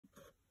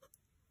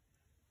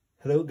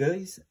Hello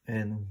guys,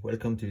 and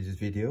welcome to this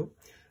video.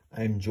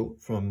 I'm Joe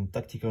from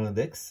Tactical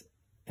Index,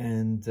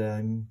 and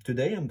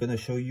today I'm gonna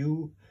show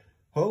you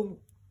how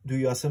do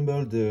you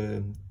assemble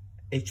the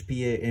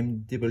HPA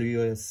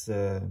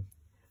MWS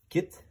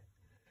kit.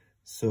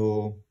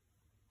 So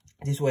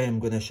this way I'm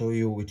gonna show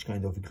you which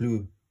kind of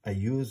glue I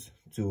use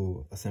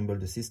to assemble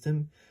the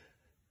system,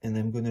 and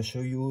I'm gonna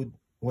show you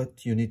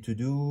what you need to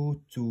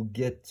do to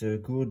get a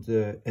good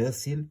air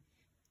seal.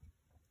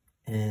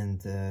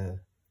 And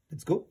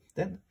let's go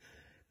then.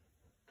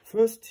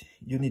 First,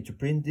 you need to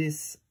print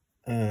this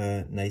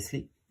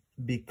nicely,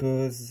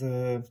 because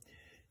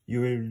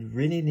you will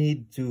really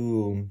need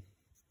to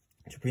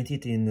print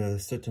it in a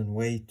certain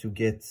way to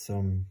get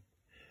some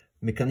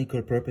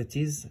mechanical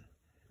properties,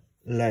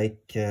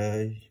 like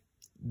the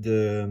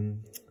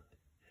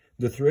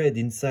thread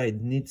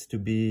inside needs to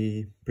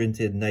be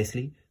printed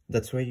nicely.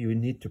 That's why you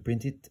need to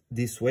print it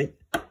this way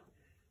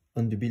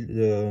on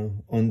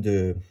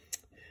the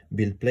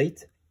build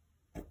plate.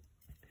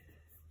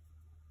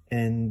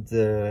 And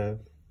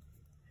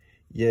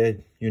yeah,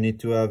 you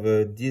need to have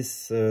this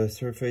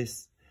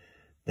surface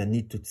that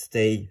need to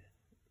stay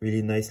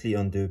really nicely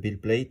on the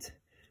build plate,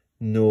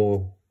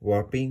 no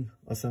warping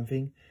or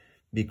something,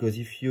 because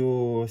if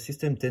your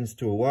system tends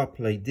to warp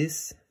like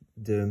this,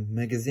 the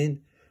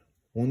magazine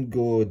won't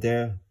go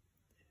there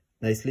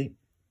nicely,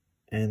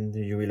 and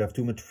you will have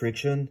too much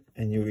friction,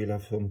 and you will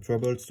have some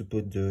troubles to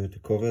put the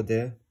cover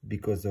there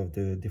because of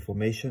the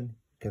deformation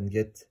you can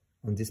get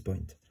on this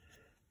point.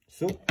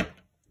 So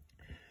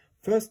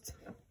first,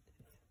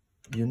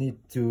 you need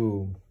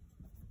to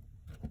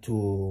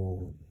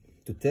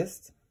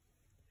test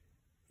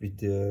with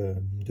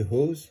the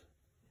hose.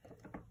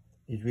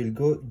 It will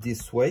go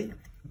this way,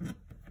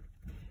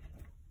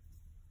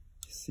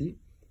 see,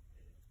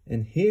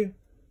 and here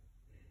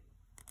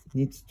it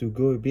needs to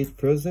go a bit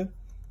further.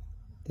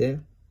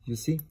 There, you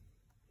see,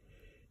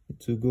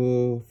 to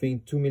go, I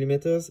think, 2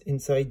 millimeters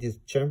inside this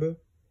chamber,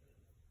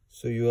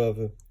 so you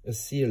have a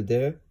seal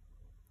there,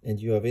 and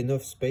you have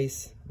enough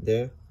space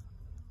there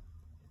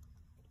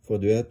for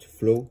the air to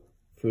flow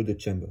through the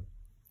chamber.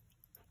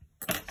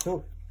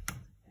 So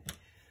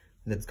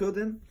let's go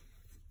then.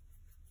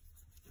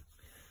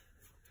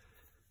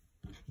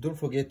 Don't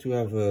forget to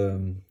have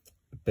a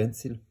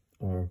pencil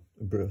or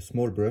a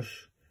small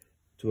brush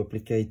to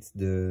apply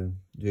the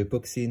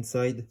epoxy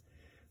inside.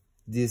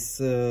 This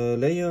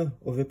layer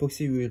of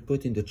epoxy we will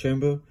put in the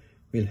chamber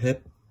will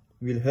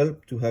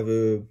help to have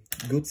a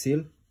good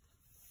seal,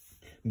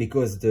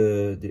 because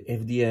the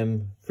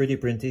FDM 3D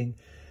printing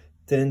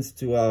tends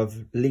to have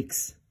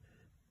leaks,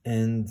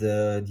 and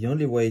the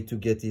only way to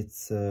get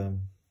these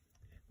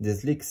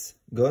leaks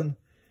gone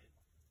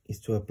is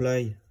to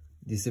apply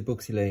this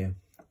epoxy layer.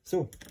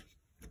 So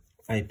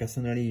I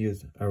personally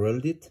use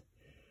Heraldit.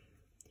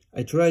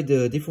 I tried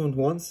different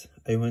ones.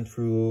 I went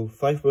through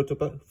 5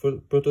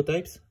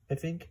 prototypes, I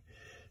think,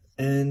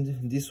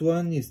 and this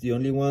one is the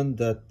only one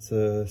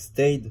that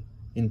stayed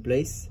in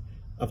place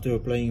after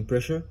applying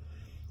pressure,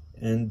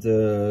 and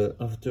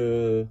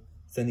after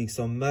sending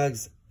some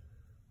mags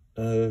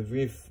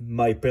with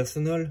my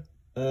personal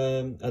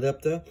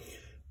adapter,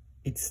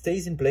 it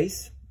stays in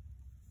place.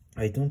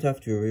 I don't have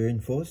to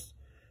reinforce,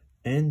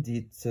 and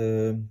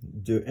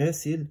the air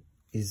seal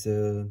is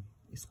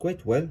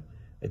quite well.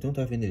 I don't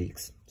have any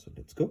leaks. So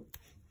let's go.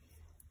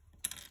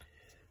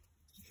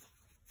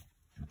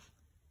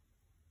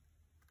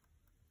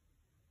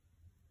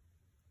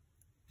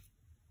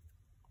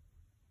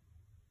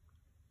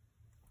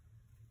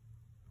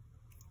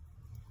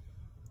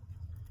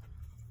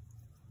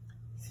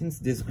 Since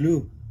this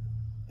glue,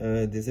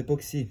 this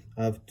epoxy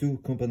have two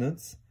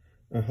components,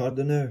 a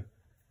hardener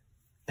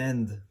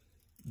and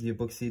the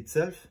epoxy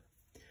itself,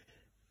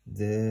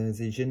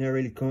 they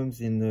generally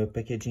comes in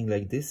packaging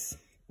like this,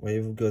 where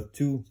you've got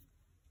two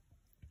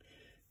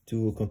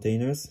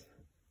containers.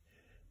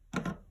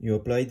 You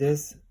apply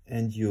this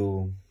and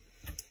you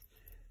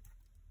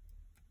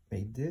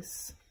make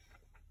this.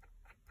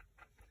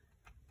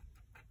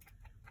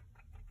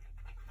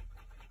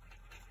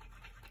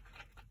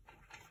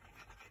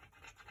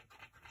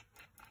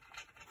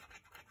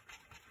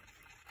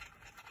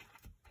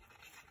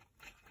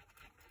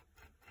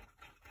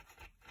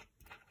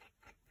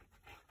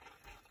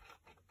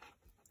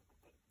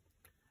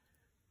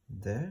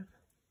 There,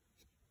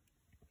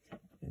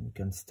 and you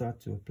can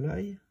start to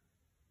apply.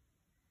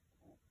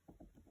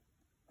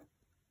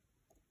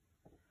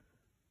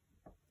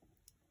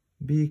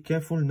 Be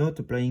careful not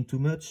applying too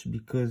much,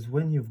 because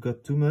when you've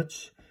got too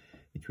much,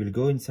 it will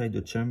go inside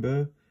the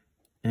chamber,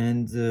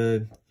 and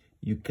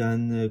you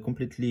can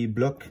completely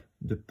block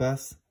the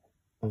path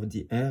of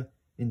the air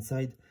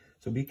inside.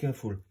 So be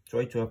careful.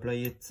 Try to apply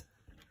it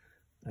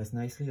as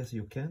nicely as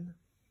you can.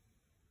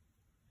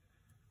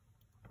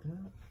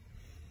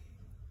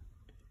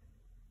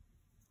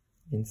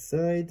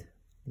 Inside,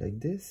 like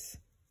this.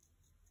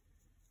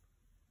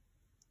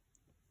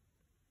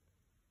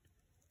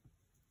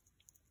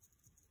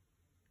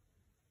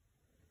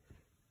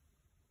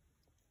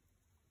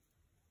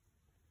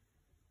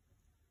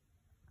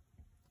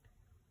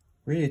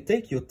 really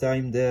take your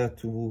time there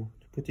to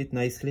put it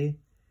nicely,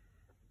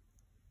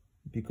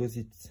 because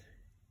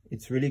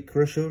it's really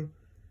crucial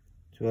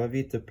to have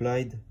it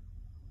applied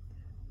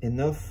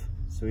enough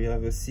so you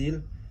have a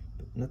seal,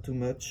 but not too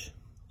much.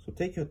 So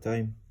take your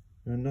time,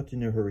 you're not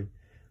in a hurry.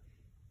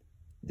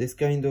 This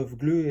kind of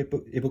glue,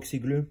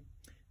 epoxy glue,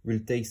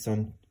 will take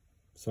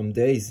some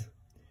days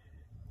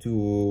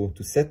to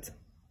set,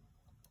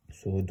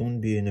 so don't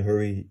be in a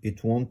hurry.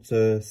 It won't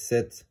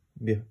set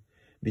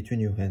between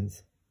your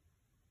hands.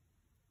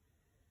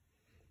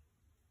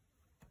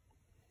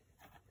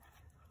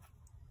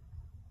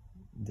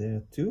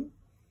 There too.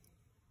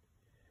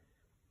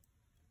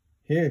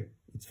 Here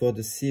it's for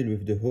the seal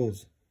with the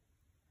hose.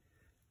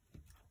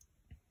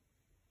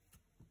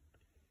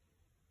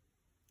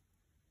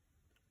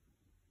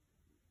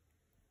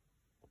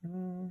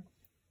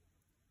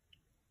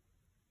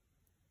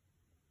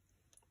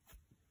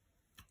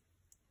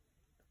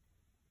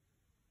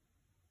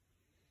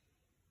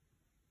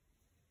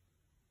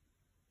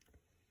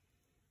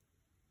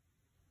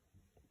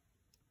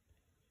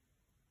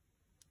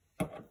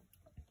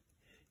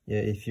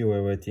 Yeah, if you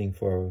were waiting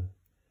for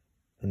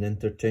an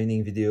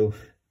entertaining video,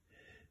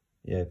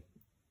 yeah,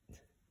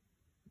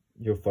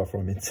 you're far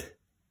from it.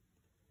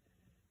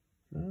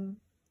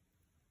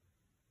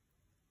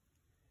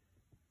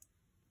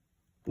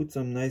 Put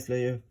some nice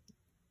layer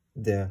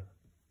there.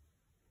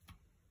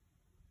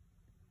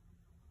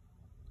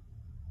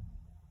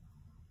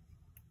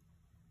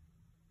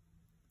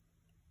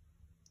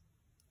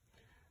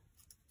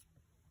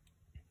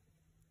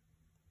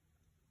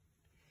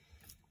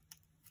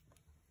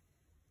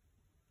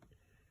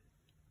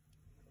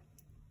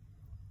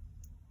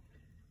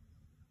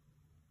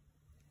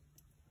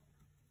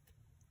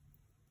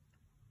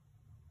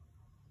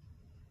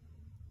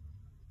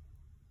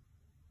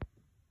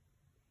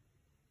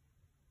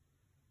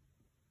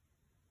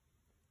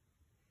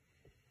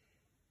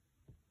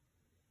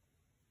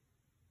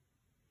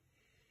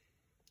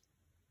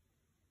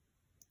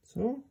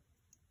 So,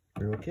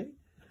 you're okay.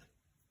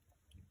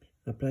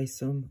 Apply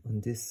some on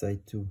this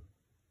side too,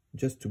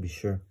 just to be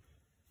sure.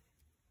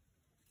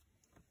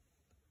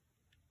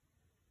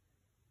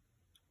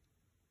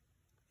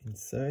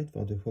 Inside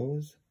for the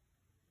hose.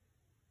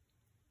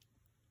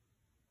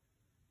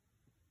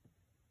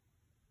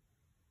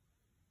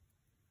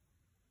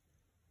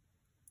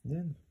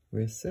 Then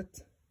we're set.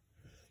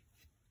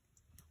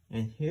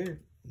 And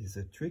here is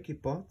a tricky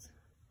part.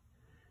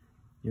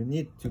 You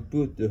need to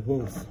put the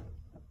hose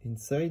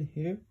inside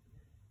here,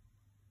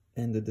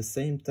 and at the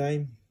same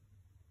time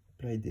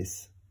apply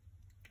this.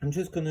 I'm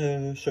just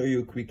gonna show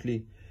you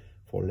quickly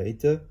for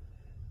later,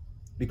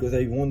 because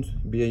I won't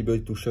be able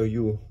to show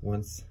you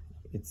once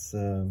it's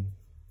the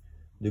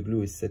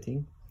glue is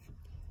setting.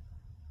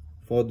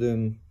 For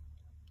the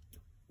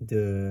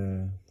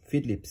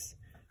feed lips,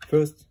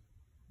 first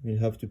you'll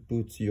have to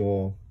put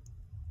your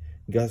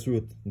gas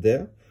root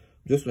there,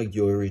 just like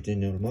the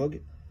original mug,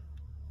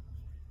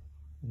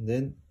 and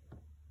then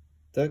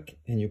tack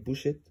and you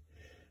push it.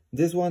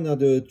 This one are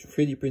the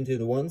 3D printed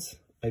ones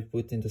I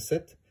put in the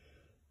set.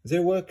 They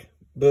work,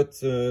 but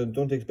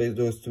don't expect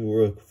those to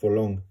work for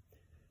long.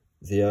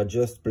 They are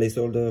just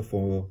placeholder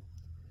for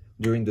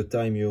during the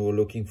time you're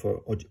looking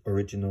for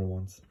original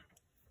ones.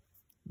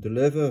 The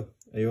lever,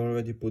 I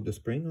already put the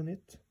spring on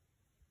it.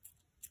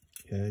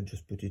 Yeah,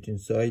 just put it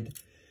inside.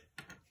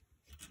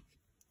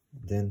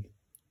 Then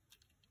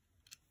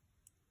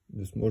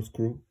the small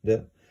screw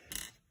there.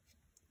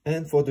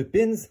 And for the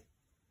pins,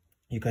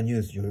 you can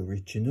use your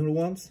original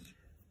ones,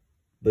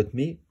 but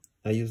me,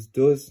 I use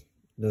those.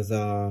 Those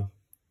are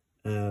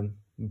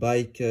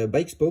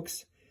bike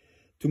spokes,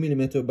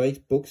 2mm bike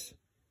spokes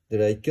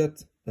that I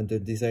cut at the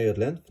desired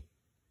length.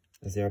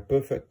 They are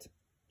perfect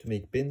to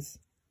make pins.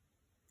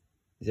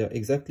 They are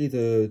exactly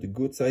the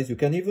good size. You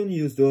can even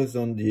use those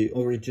on the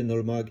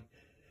original mug.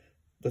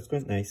 That's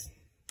quite nice.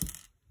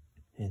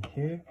 And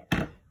here,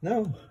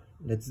 now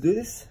let's do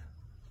this.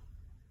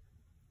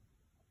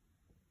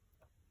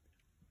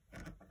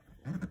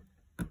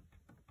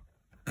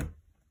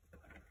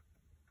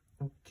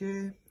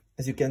 Okay,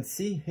 as you can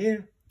see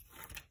here,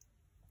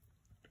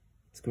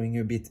 it's going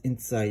a bit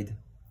inside.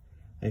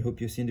 I hope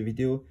you've seen the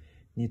video.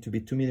 Need to be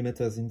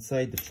 2mm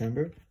inside the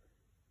chamber.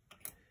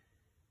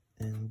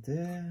 And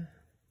there.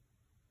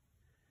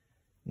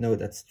 No,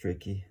 that's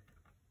tricky.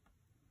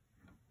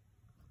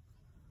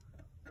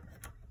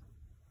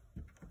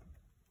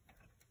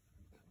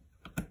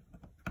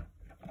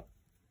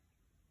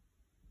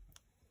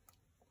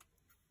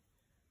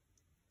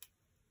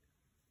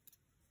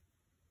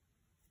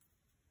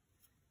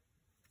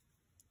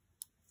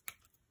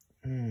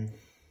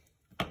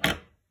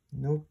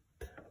 Nope.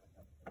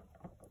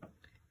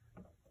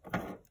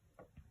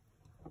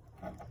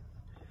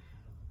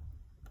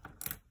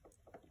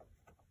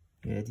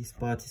 Yeah, this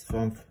part is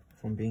from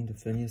being the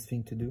funniest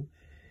thing to do.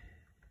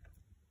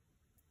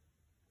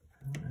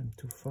 I'm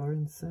too far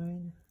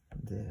inside.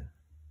 There.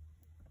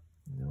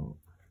 No.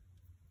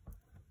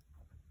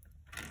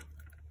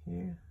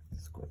 Here,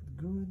 it's quite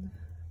good.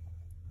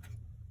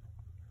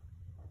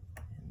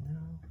 And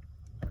now.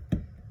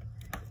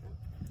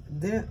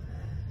 there.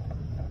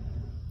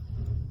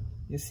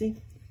 You see?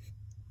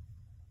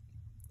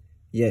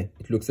 Yeah,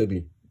 it looks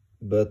ugly,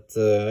 but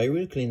I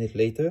will clean it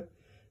later.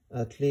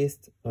 At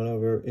least all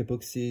our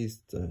epoxy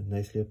is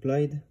nicely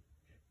applied,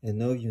 and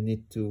now you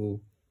need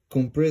to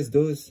compress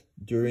those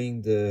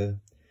during the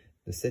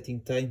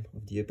setting time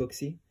of the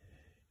epoxy.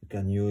 You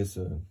can use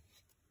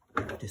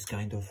this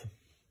kind of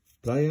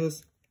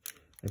pliers.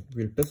 I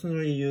will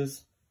personally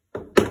use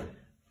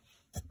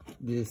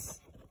this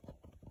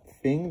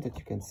thing that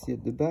you can see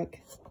at the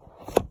back.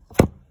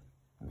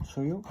 I'll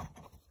show you.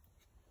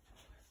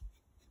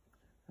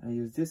 I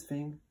use this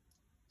thing,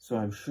 so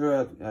I'm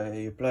sure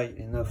I apply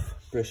enough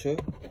pressure.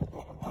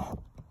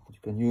 You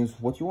can use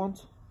what you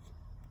want,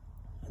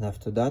 and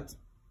after that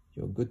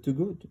you're good to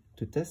go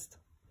to test.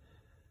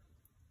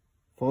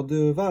 For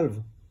the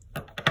valve,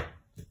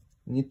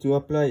 you need to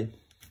apply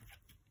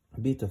a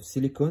bit of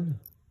silicone.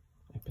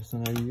 I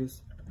personally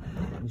use,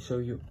 let me show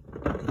you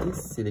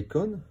this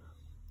silicone.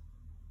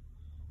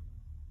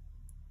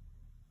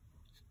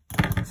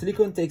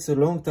 Silicone takes a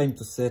long time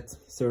to set,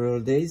 several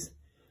days.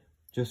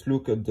 Just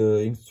look at the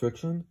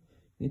instruction.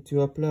 You need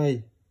to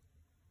apply,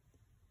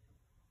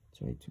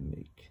 try to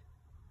make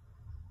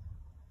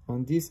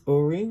on this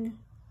O-ring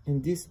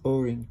and this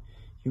O-ring.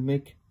 You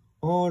make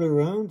all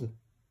around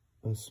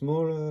a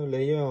smaller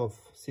layer of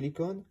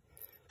silicone,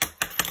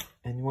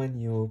 and when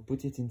you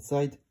put it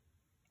inside,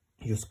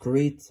 you screw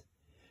it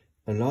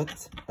a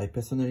lot. I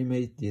personally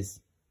made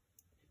this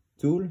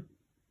tool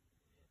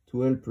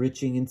to help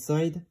reaching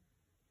inside.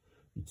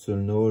 It's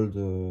an old,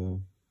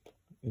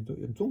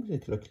 I don't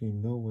exactly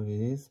know what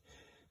it is.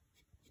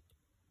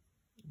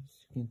 As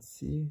you can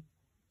see,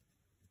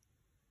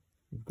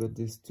 you've got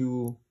these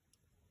two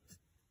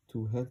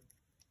to help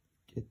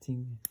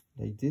getting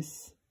like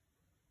this,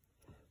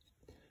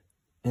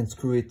 and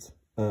screw it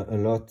a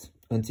lot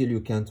until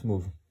you can't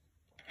move.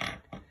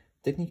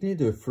 Technically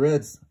the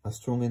threads are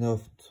strong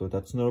enough, so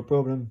that's not a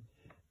problem,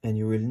 and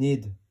you will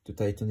need to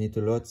tighten it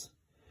a lot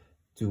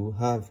to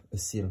have a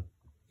seal.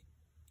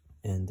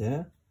 And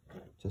there,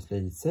 just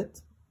let it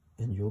set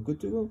and you're good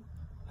to go.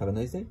 Have a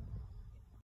nice day.